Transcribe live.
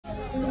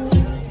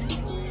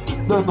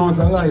Don't know it's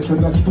a life,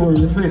 it's a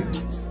story, you see.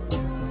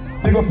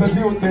 Big up the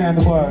youth there in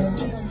the bars.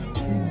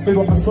 Big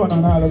up the son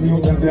and all of the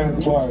youth there in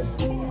the bars.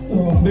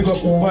 Big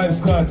up the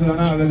Vybz Kartel and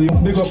all of the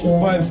youth. Big up the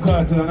Vybz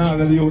Kartel and all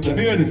of the youth there.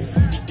 Hear this.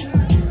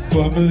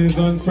 Families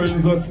and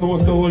friends us know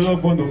so we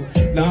love you.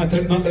 Now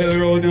take no L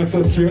around you,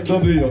 so straight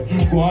W.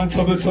 Go on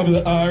trouble,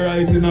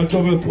 alright in a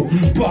trouble too.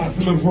 Pass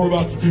me 4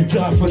 bucks,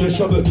 jar for the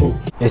shovel too.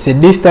 You see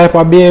this type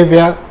of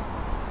behavior,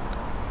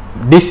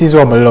 this is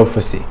what I love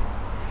to see.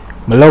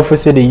 I love to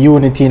see the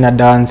unity in a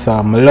dancer.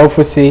 I love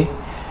to see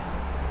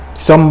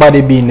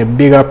somebody being a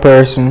bigger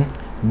person,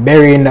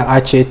 burying the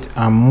hatchet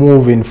and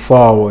moving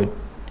forward.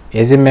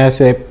 You see me, I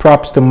say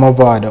props to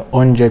Mavado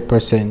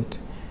 100%.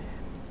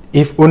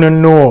 If you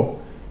don't know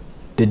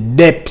the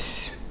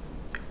depths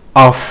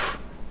of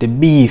the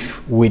beef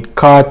with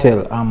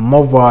Kartel and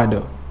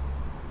Mavado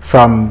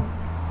from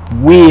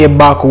way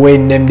back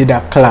when them did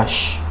a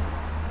clash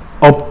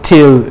up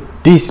till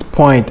this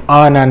point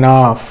on and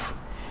off,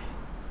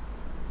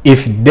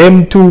 if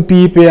them two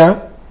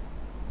people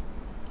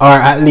or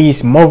at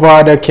least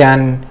Mavado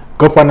can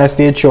go up on a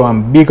stage show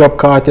and big up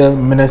Kartel,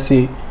 I'm gonna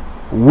see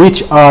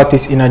which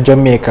artist in a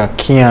Jamaica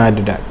can't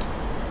do that.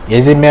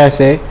 You see me, I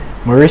say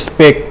I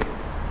respect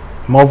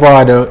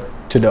Mavado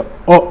to the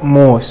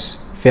utmost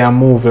for a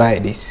move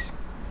like this.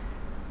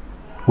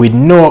 With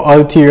no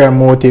ulterior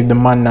motive, the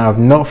man have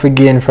not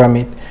gain from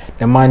it.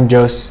 The man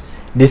just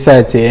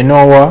decide to say, you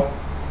know what,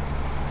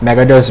 I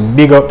gotta just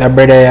big up the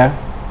brother here.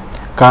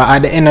 Cause at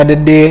the end of the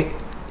day,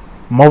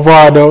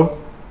 Mavado,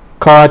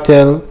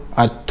 Kartel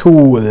are 2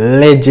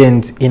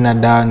 legends in a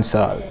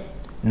dancehall.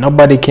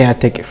 Nobody can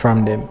take it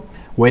from them.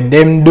 What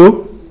them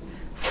do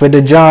for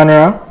the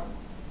genre,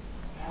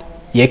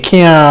 you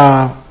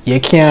can't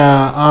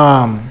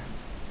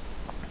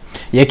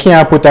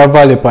put a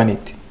value on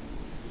it.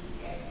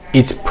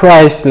 It's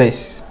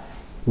priceless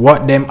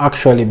what them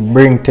actually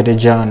bring to the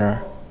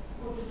genre.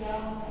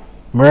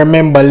 I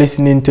remember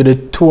listening to the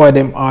 2 of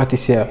them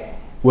artists here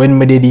when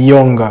I did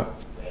younger.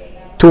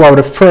 2 of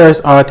the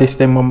first artists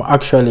them I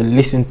actually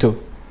listened to.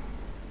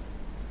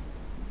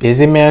 You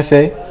see me, I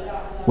say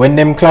when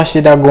them clash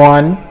did go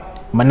on,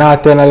 I'm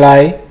not telling a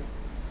lie,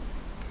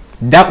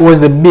 that was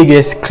the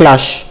biggest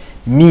clash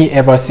me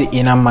ever see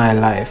in my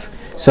life.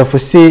 So for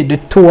see the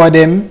 2 of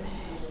them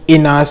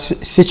in a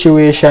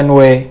situation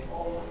where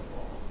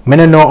I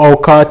don't know how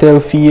Kartel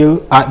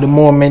feel at the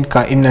moment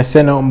because I'm not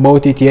saying nothing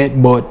about it yet,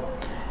 but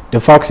the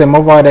fact that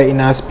Mavado in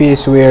a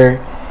space where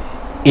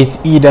it's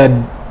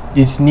neither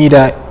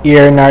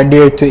here nor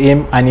there to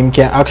him and him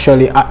can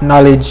actually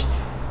acknowledge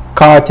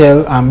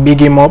Kartel and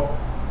big him up.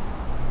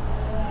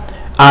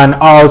 And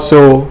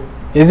also,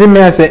 you see me,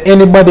 I say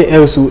anybody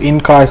else who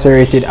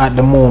incarcerated at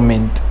the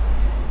moment,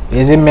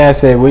 you see me, I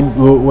say we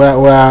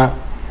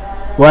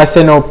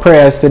send out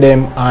prayers to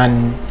them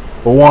and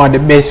we want the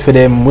best for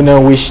them. We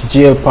don't wish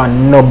jail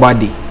upon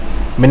nobody.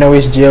 We don't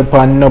wish jail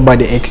upon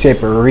nobody except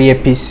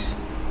rapists,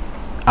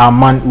 a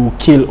man who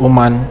kill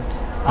woman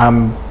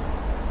and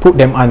put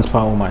them hands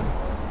for woman.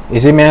 You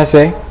see me, I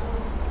say?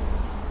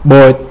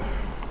 But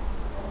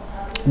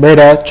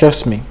brother,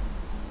 trust me,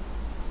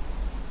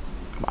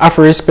 I have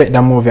to respect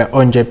that movie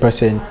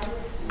 100%.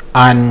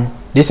 And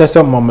this is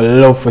something I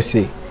love to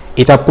see.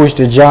 It will push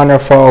the genre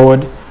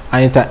forward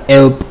and it will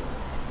help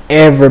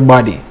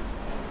everybody.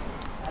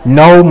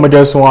 Now I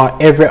just want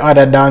every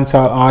other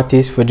dancehall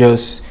artist to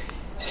just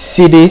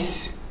see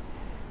this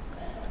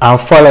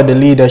and follow the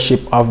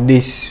leadership of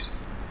this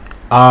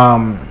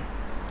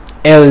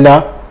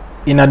elder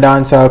in a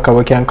dancehall, because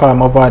we can call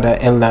Mavado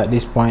elder at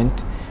this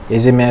point.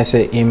 You see me, I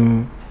say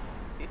him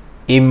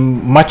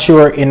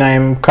mature in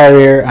his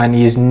career and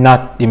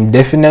him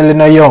definitely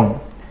not young.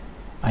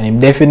 And him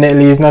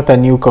definitely is not a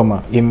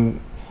newcomer. Him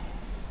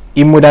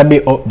would have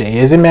been up there.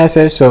 You see me, I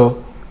say?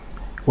 So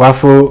we have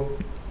to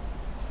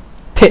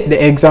take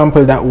the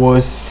example that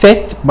was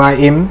set by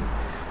him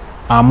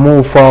and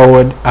move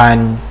forward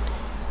and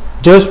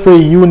just for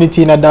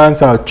unity in a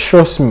dancehall.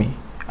 Trust me,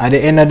 at the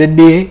end of the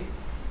day,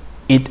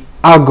 it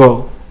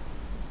will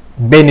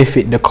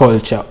benefit the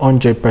culture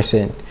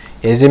 100%.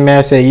 You see me,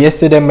 I say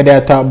yesterday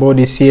I talked about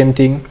the same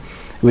thing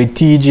with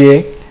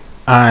TJ,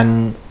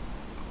 and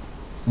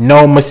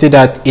now I see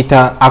that it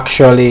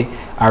actually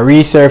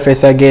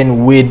resurface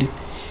again with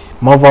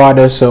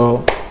Mavado.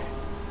 So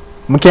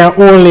I can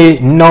only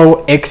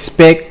now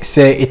expect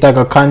say it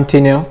will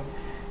continue,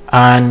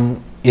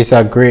 and it's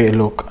a great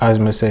look, as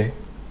I say.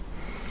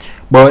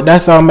 But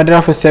that's all I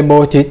have to say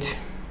about it.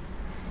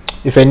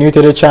 If you're new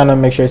to the channel,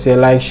 make sure you say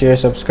like, share,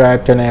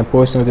 subscribe, turn on your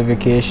post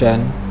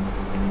notification,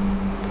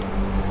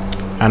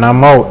 and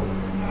I'm out.